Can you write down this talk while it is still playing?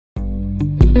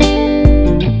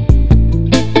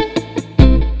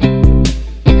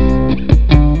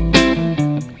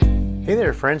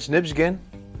friends, Nibs again,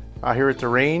 out here at the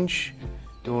range,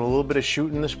 doing a little bit of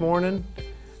shooting this morning.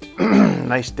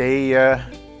 Nice day,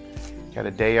 got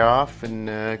a day off and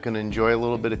gonna enjoy a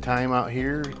little bit of time out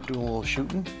here doing a little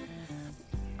shooting.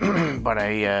 But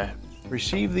I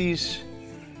received these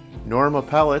Norma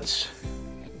pellets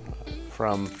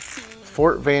from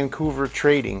Fort Vancouver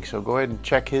Trading, so go ahead and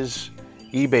check his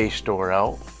eBay store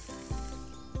out.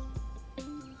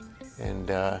 And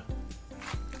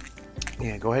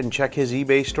yeah, go ahead and check his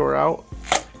eBay store out.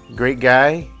 Great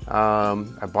guy.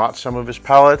 I bought some of his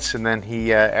pellets, and then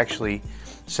he actually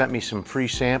sent me some free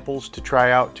samples to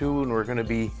try out too, and we're going to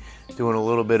be doing a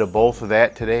little bit of both of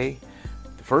that today.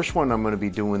 The first one I'm going to be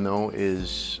doing though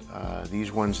is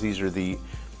these ones. These are the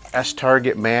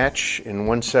S-target Match in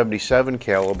 177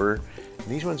 caliber.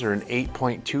 These ones are an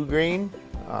 8.2 grain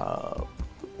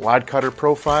wad cutter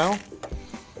profile,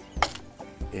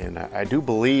 and I do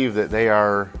believe that they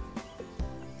are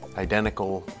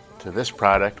identical to this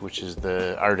product, which is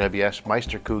the RWS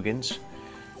Meisterkugeln.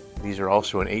 These are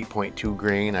also an 8.2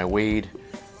 grain. I weighed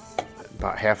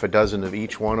about half a dozen of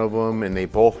each one of them, and they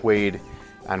both weighed,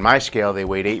 on my scale, they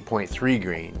weighed 8.3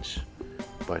 grains.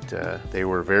 But they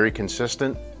were very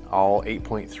consistent, all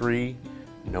 8.3,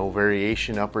 no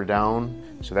variation up or down.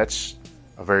 So that's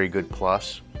a very good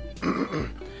plus.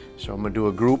 So I'm gonna do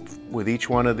a group with each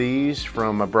one of these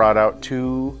I brought out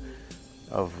two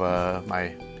of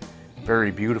my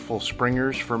very beautiful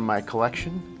springers from my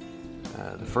collection.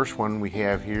 The first one we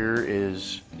have here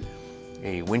is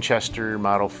a Winchester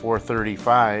model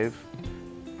 435,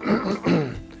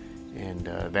 and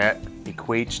that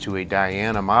equates to a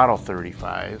Diana model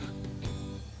 35.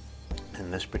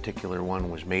 And this particular one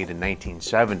was made in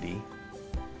 1970.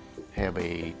 Have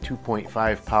a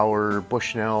 2.5 power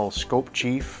Bushnell scope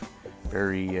chief,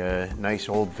 very nice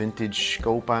old vintage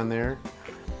scope on there.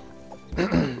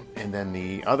 And then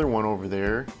the other one over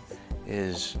there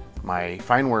is my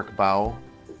Feinwerkbau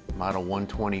model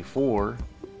 124.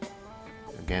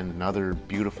 Again, another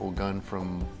beautiful gun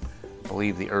from, I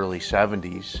believe, the early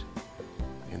 70s.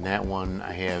 And that one,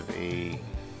 I have a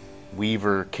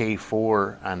Weaver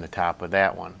K4 on the top of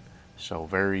that one. So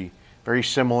very, very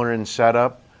similar in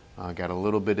setup. Got a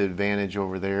little bit of advantage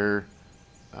over there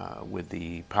with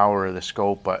the power of the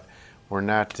scope, but we're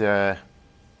not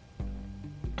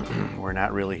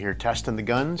really here testing the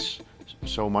guns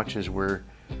so much as we're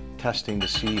testing to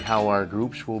see how our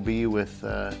groups will be with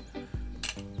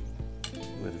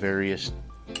various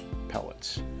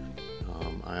pellets.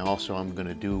 I'm going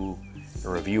to do a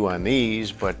review on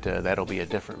these, but that'll be a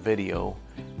different video.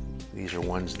 These are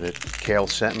ones that Cal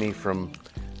sent me from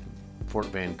Fort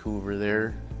Vancouver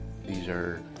there. These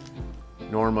are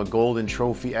Norma Golden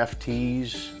Trophy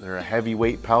FTs. They're a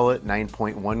heavyweight pellet,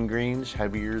 9.1 grains,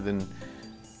 heavier than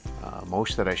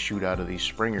most that I shoot out of these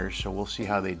springers, so we'll see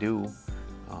how they do.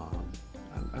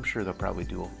 I'm sure they'll probably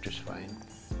do just fine.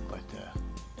 But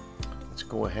let's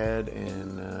go ahead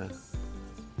and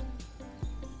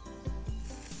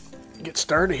get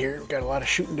started here. We've got a lot of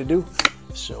shooting to do.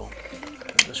 So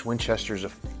this Winchester's a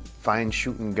fine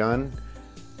shooting gun.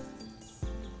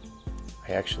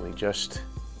 I actually just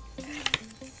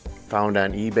found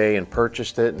on eBay and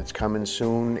purchased it, and it's coming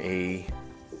soon, a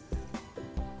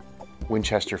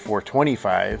Winchester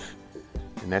 425,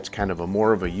 and that's kind of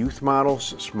more of a youth model,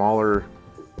 smaller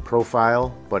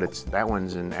profile, but that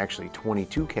one's in actually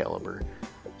 22 caliber,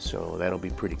 so that'll be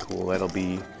pretty cool. That'll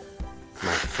be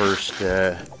my first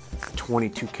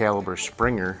 22 caliber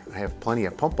Springer. I have plenty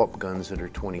of pump-up guns that are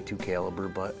 22 caliber,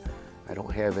 but I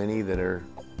don't have any that are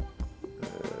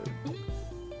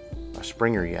a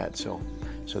Springer yet. So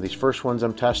these first ones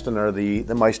I'm testing are the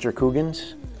Meisterkugeln,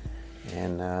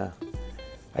 and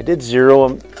I did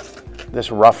zero this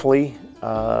roughly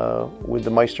with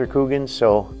the Meisterkugeln,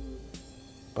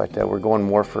 but we're going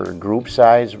more for group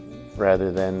size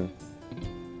rather than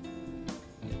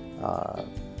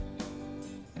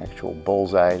actual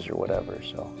bullseyes or whatever.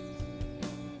 So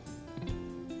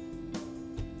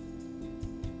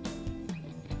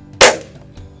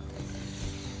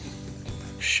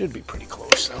should be pretty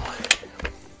close though.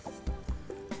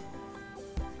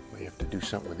 We have to do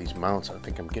something with these mounts. I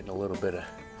think I'm getting a little bit of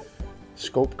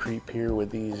scope creep here with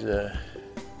these. I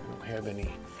don't have any,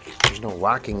 there's no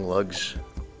locking lugs.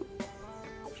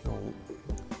 There's no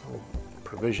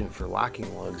provision for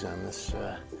locking lugs on this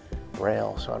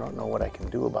rail, so I don't know what I can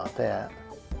do about that.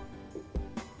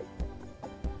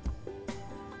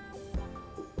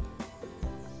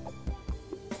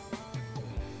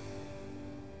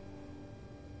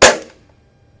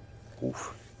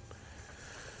 Oof.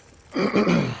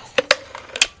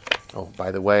 Oh,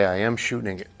 by the way, I am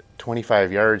shooting at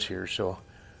 25 yards here, so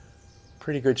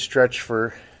Pretty good stretch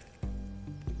for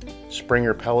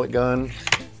Springer pellet gun.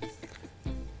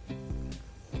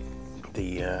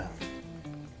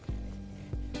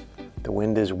 The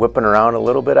wind is whipping around a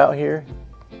little bit out here.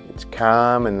 It's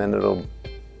calm, and then it'll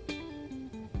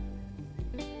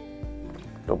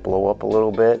blow up a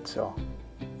little bit, so.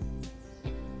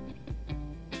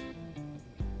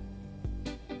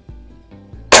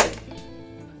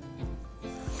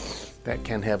 That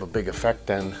can have a big effect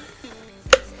on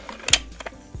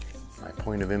my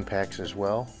point of impacts as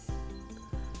well.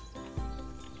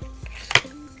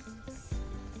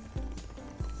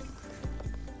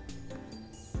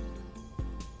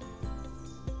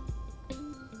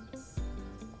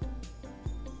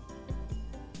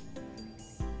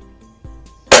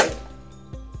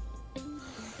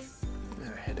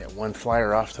 One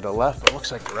flyer off to the left, but it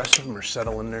looks like the rest of them are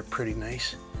settling there pretty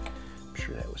nice. I'm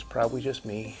sure that was probably just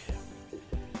me.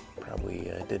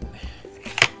 Probably didn't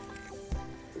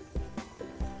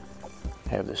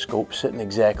have the scope sitting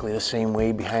exactly the same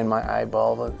way behind my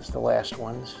eyeball as the last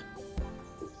ones.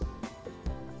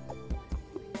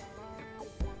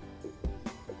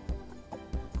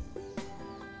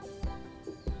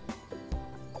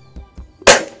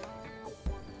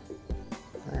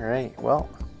 All right, well,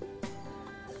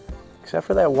 except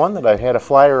for that one that I had a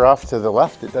flyer off to the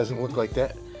left, it doesn't look like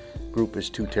that group is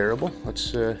too terrible.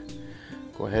 Let's go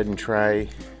ahead and try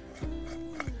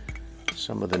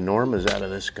some of the Normas out of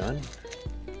this gun.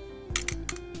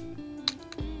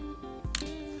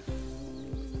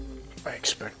 I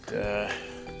expect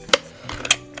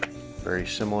very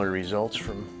similar results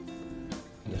from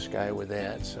this guy with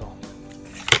that, so.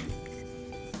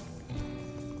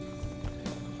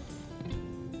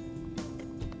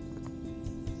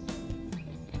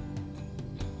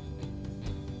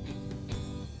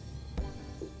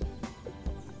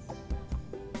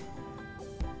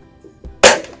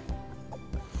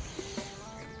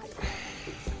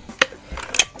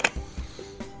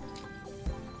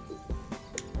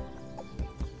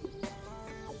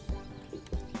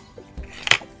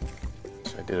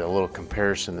 I did a little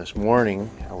comparison this morning.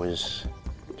 I was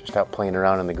just out playing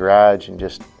around in the garage and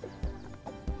just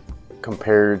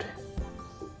compared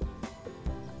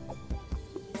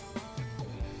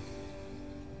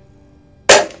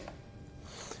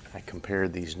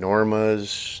these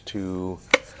Normas to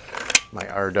my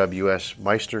RWS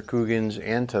Meisterkugeln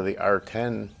and to the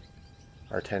R10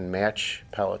 Match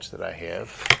pellets that I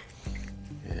have.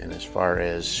 And as far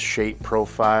as shape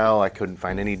profile, I couldn't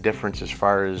find any difference as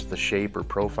far as the shape or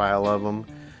profile of them.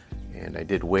 And I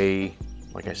did weigh,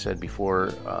 like I said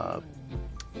before,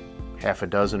 half a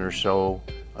dozen or so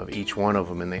of each one of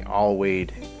them, and they all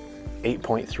weighed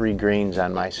 8.3 grains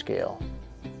on my scale.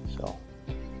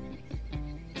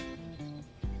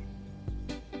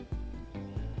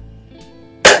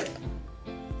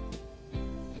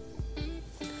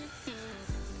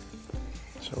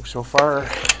 So far,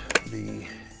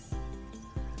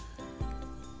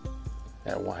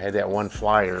 I had that one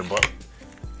flyer, but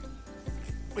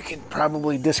we can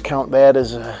probably discount that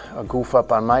as a goof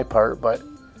up on my part. But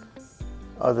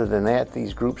other than that,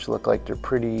 these groups look like they're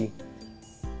pretty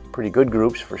good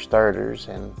groups for starters,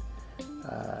 and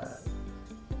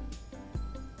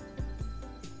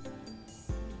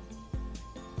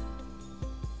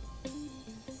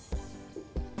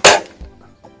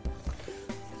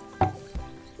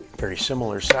very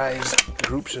similar size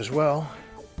groups as well.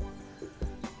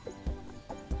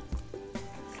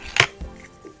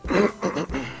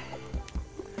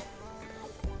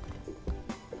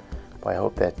 I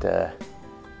hope that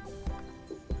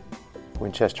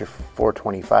Winchester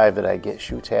 425 that I get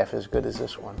shoots half as good as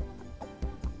this one.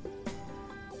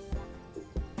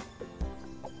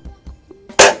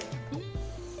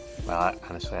 Well,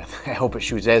 honestly, I hope it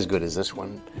shoots as good as this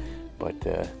one, but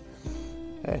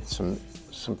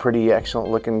some pretty excellent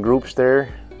looking groups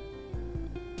there.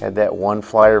 Had that one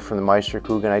flyer from the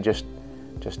Meisterkugeln. I just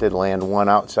did land one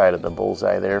outside of the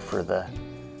bullseye there for the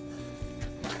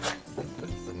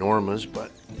Normas,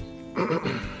 but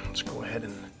let's go ahead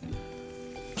and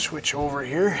switch over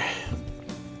here.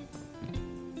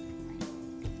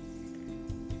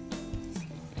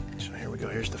 So here we go.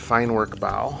 Here's the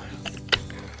Feinwerkbau.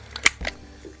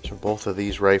 So both of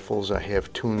these rifles I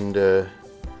have tuned the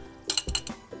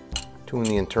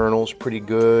internals pretty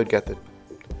good. Got the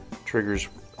triggers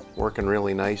working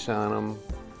really nice on them.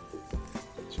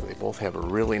 So they both have a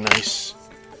really nice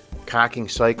cocking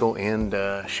cycle and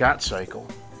shot cycle.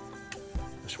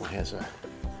 This one has a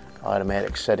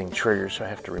automatic setting trigger, so I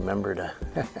have to remember to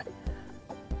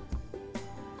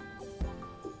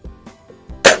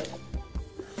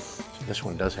so this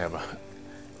one does have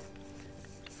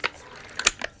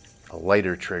a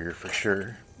lighter trigger for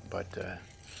sure, but the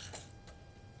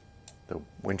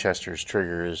Winchester's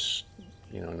trigger is,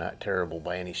 you know, not terrible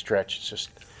by any stretch. It's just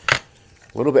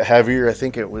a little bit heavier. I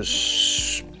think it was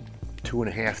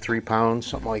 2.5, 3 pounds,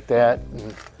 something like that.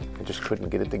 And I just couldn't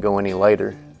get it to go any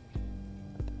lighter.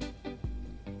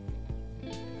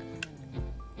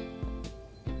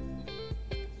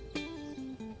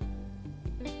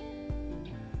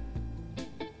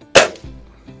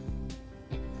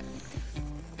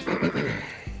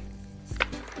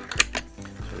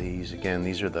 So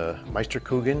these are the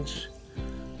Meisterkugeln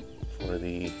for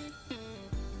the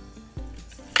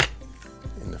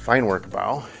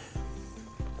Feinwerkbau.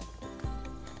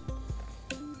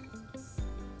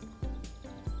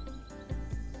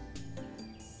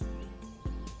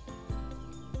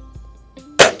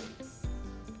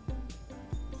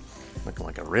 Looking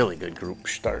like a really good group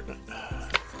starting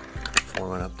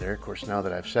forming up there. Of course, now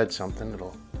that I've said something,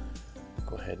 it'll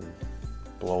go ahead and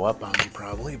blow up on me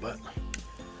probably, but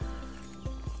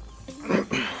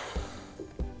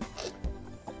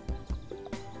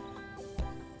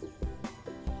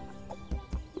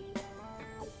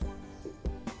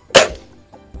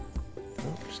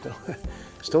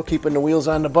still keeping the wheels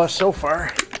on the bus so far.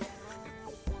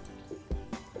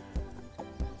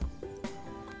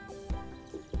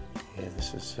 Yeah,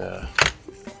 this is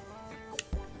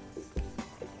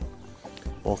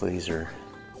both of these are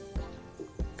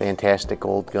fantastic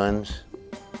old guns.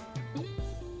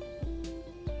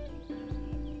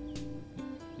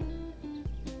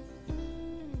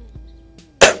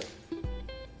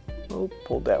 Oh,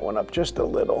 pulled that one up just a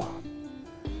little.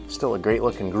 Still a great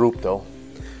looking group though.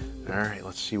 All right,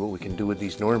 let's see what we can do with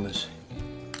these Normas.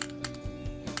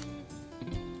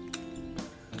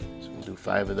 So we'll do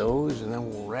 5 of those and then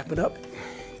we'll wrap it up.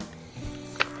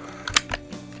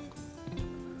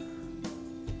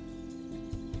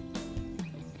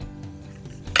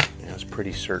 Yeah, I was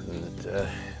pretty certain that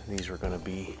these were going to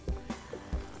be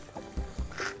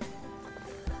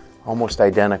almost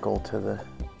identical to the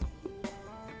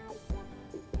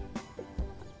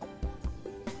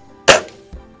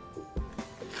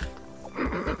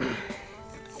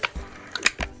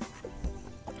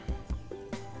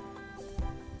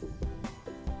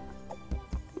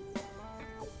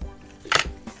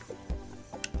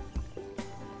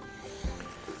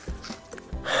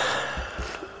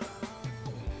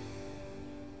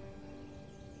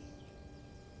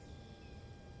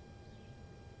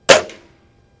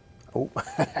oh,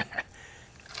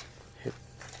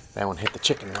 that one hit the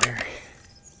chicken wire.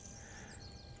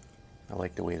 I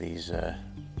like the way these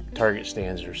target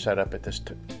stands are set up at this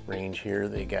range here.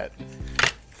 They got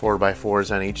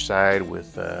 4x4s on each side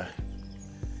with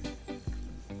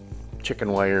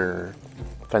chicken wire,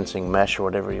 fencing mesh, or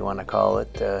whatever you want to call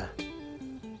it.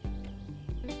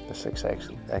 This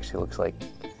actually looks like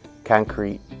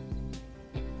concrete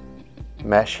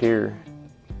mesh here.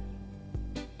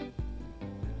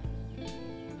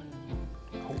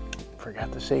 Oh,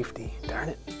 forgot the safety, darn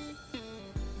it.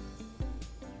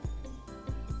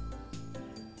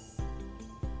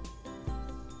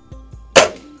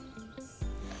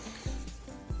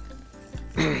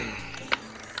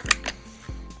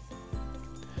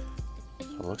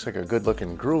 So it looks like a good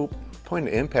looking group. Point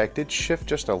of impact did shift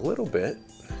just a little bit.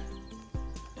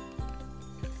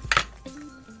 I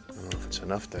don't know if it's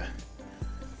enough to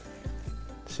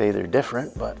say they're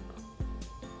different, but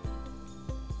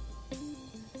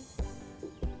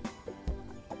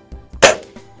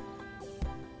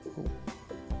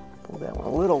pull that one a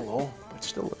little low, but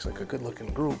still looks like a good looking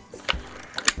group.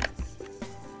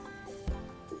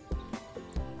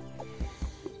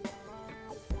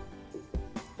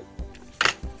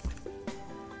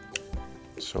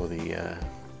 So the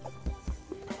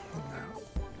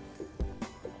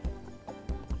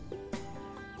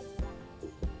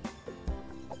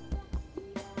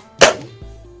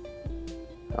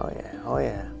oh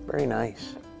yeah, very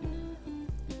nice.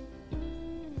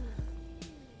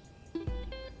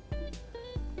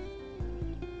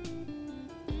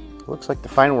 Looks like the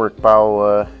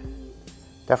Feinwerkbau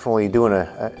definitely doing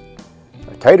a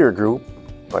tighter group,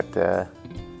 but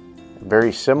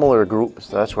very similar group.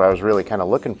 So that's what I was really kind of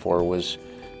looking for, was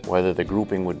whether the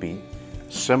grouping would be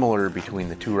similar between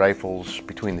the two rifles,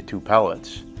 between the two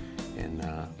pellets. And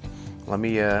let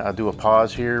me, I'll do a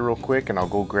pause here real quick and I'll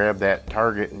go grab that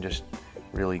target and just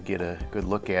really get a good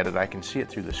look at it. I can see it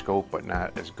through the scope, but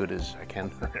not as good as I can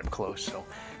right up close. So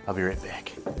I'll be right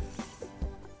back.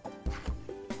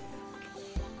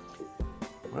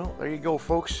 Well, there you go,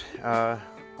 folks.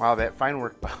 Wow, that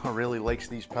Feinwerkbau really likes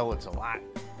these pellets a lot.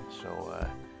 So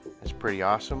that's pretty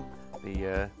awesome.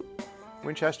 The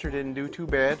Winchester didn't do too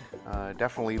bad.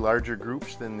 Definitely larger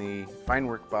groups than the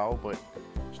Feinwerkbau, but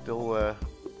still a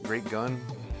great gun,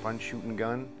 fun shooting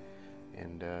gun,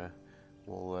 and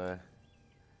we'll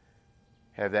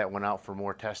have that one out for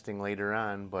more testing later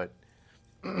on. But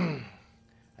I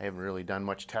haven't really done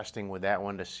much testing with that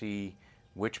one to see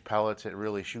which pellets it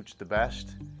really shoots the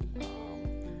best.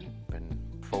 Been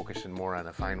focusing more on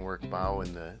the Feinwerkbau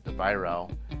and the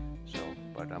Weihrauch. So,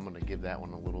 but I'm going to give that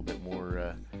one a little bit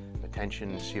more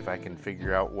attention and see if I can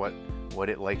figure out what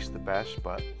it likes the best.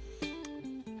 But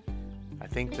I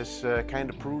think this kind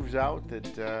of proves out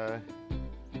that,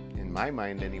 in my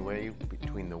mind anyway,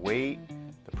 between the weight,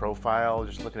 the profile,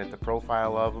 just looking at the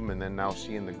profile of them, and then now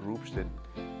seeing the groups that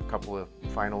a couple of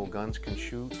fine old guns can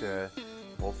shoot,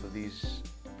 both of these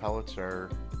pellets are,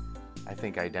 I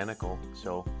think, identical.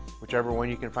 So whichever one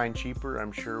you can find cheaper,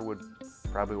 I'm sure would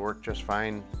probably work just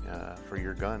fine for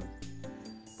your gun.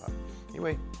 But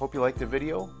anyway, hope you liked the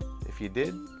video. If you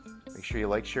did, make sure you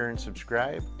like, share, and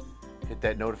subscribe. Hit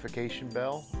that notification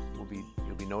bell.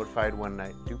 You'll be notified when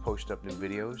I do post up new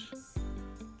videos.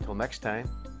 Until next time,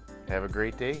 have a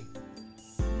great day.